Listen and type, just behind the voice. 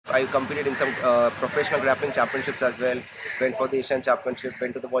I competed in some professional grappling championships as well. Went for the Asian Championship,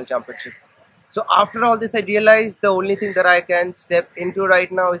 went to the World Championship. So after all this, I realized the only thing that I can step into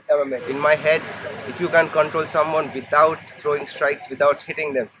right now is MMA. In my head, if you can control someone without throwing strikes, without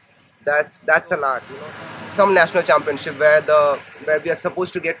hitting them, that's an art. Some national championship where we are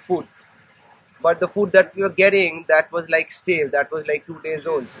supposed to get food, but the food that we were getting, that was like stale, that was like 2 days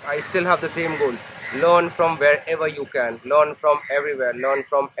old. I still have the same goal: learn from wherever you can, learn from everywhere, learn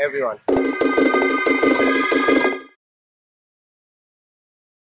from everyone.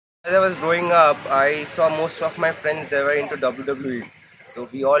 As I was growing up, I saw most of my friends, they were into WWE. So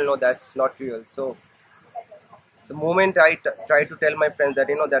we all know that's not real. So the moment I tried to tell my friends that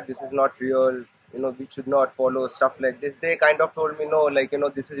that this is not real, we should not follow stuff like this, they kind of told me no, like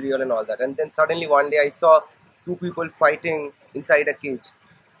this is real and all that. And then suddenly one day I saw two people fighting inside a cage,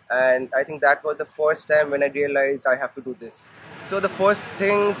 and I think that was the first time when I realized I have to do this. So the first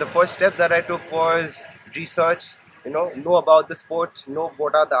step that I took was research. Know about the sport, know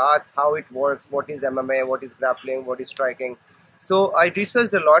what are the arts, how it works, what is MMA, what is grappling, what is striking. So I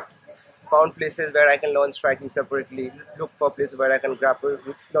researched a lot, found places where I can learn striking separately, look for places where I can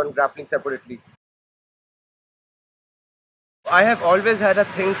learn grappling separately. I have always had a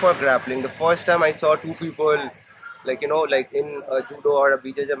thing for grappling. The first time I saw two people, like in a judo or a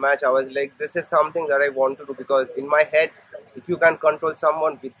BJJ match, I was like, this is something that I want to do, because in my head, if you can control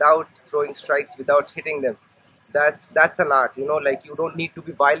someone without throwing strikes, without hitting them, that's an art. Like you don't need to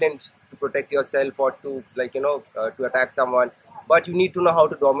be violent to protect yourself or to to attack someone, but you need to know how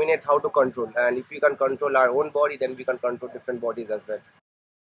to dominate, how to control. And if we can control our own body, then we can control different bodies as well.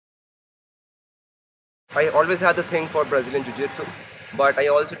 I always had the thing for Brazilian Jiu-Jitsu, but I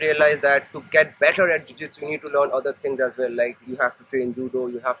also realized that to get better at Jiu-Jitsu, you need to learn other things as well. Like you have to train Judo,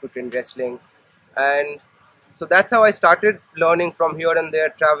 you have to train wrestling, and so that's how I started learning from here and there,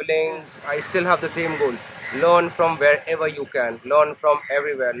 traveling. I still have the same goal: learn from wherever you can, learn from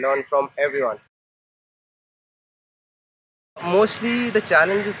everywhere, learn from everyone. Mostly the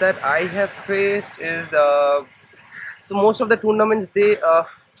challenges that I have faced is so most of the tournaments, they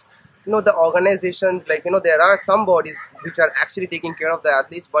the organizations, there are some bodies which are actually taking care of the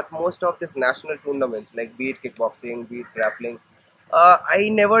athletes, but most of these national tournaments, like be it kickboxing, be it grappling, I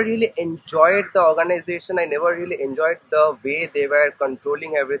never really enjoyed the organization. I never really enjoyed the way they were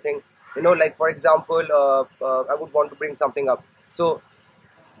controlling everything. Like for example, I would want to bring something up. So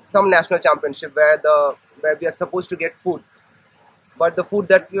some national championship where we are supposed to get food, but the food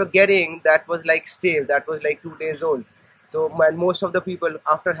that we were getting, that was like stale, that was like 2 days old. So most of the people,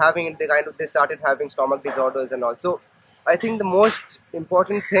 after having it, they started having stomach disorders and all. So I think the most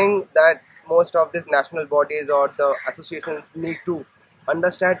important thing that most of these national bodies or the associations need to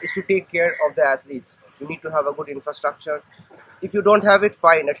understand is to take care of the athletes. You need to have a good infrastructure. If you don't have it,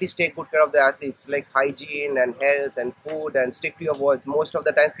 fine, at least take good care of the athletes, like hygiene and health and food, and stick to your words. Most of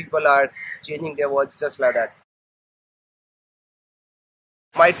the time people are changing their words just like that.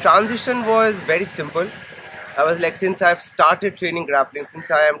 My transition was very simple. I was like, since I've started training grappling,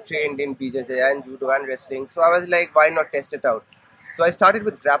 since I am trained in BJJ and judo and wrestling, so I was like, why not test it out? So I started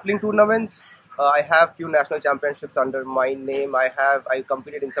with grappling tournaments. I have few national championships under my name. I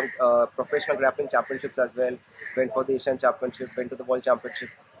competed in some professional grappling championships as well. Went for the Asian Championship, went to the World Championship.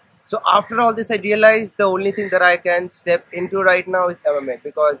 So after all this, I realized the only thing that I can step into right now is MMA,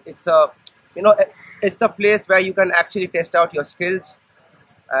 because you know, it's the place where you can actually test out your skills,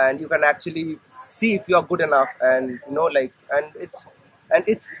 and you can actually see if you are good enough. And it's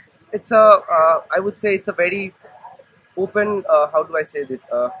a I would say it's a very open, how do I say this,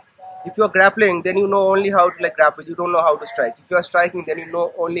 if you're grappling, then you know only how to like grapple, you don't know how to strike. If you're striking, then you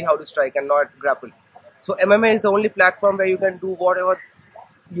know only how to strike and not grapple. So MMA is the only platform where you can do whatever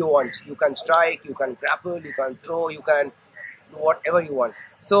you want. You can strike, you can grapple, you can throw, you can do whatever you want.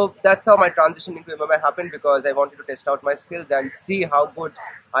 So that's how my transition into MMA happened, because I wanted to test out my skills and see how good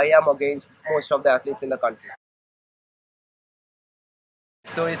I am against most of the athletes in the country.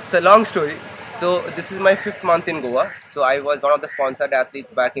 So it's a long story. So this is my 5th month in Goa. So I was one of the sponsored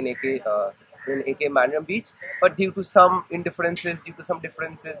athletes back in AK Mandarin Beach, but due to some differences,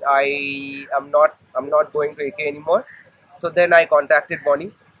 I'm not going to AK anymore. So then I contacted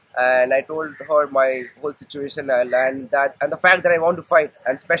Bonnie, and I told her my whole situation, and the fact that I want to fight,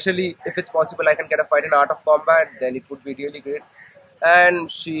 and especially if it's possible I can get a fight in Art of Combat, then it would be really great.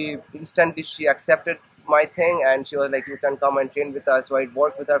 And she instantly she accepted my thing, and she was like, you can come and train with us. So I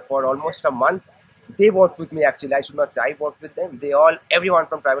worked with her for almost a month. They worked with me, actually, I should not say I worked with them. Everyone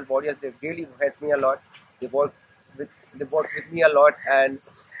from Tribal Warriors, they really helped me a lot. They worked with me a lot, and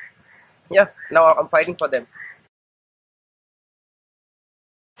yeah, now I'm fighting for them.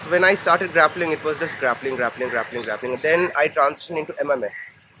 So when I started grappling, it was just grappling. Then I transitioned into MMA.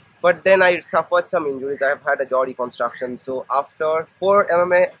 But then I suffered some injuries. I've had a jaw reconstruction. So after 4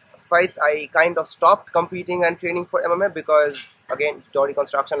 MMA fights, I kind of stopped competing and training for MMA because again jaw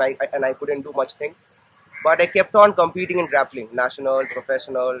reconstruction. I couldn't do much thing. But I kept on competing in grappling, national,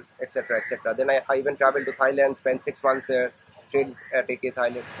 professional, etc., etc. Then I even traveled to Thailand, spent 6 months there, trained at AK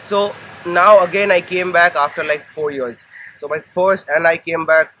Thailand. So now again I came back after like 4 years. So my first, and I came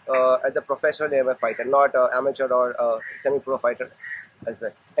back as a professional MMA fighter, not amateur or semi-pro fighter as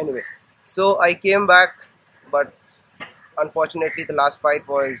well. Anyway, so I came back, but unfortunately the last fight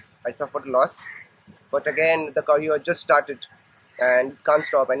was I suffered a loss. But again, the career just started and can't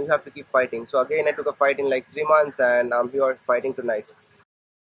stop, and you have to keep fighting. So again, I took a fight in like 3 months, and I'm here fighting tonight.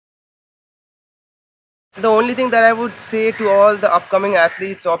 The only thing that I would say to all the upcoming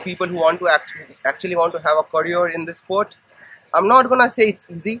athletes or people who want to actually want to have a career in this sport, I'm not gonna say it's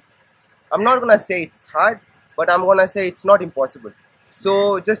easy. I'm not gonna say it's hard, but I'm gonna say it's not impossible.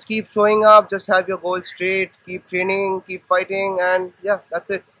 So just keep showing up, just have your goals straight, keep training, keep fighting, and yeah, that's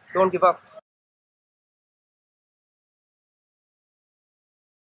it. Don't give up.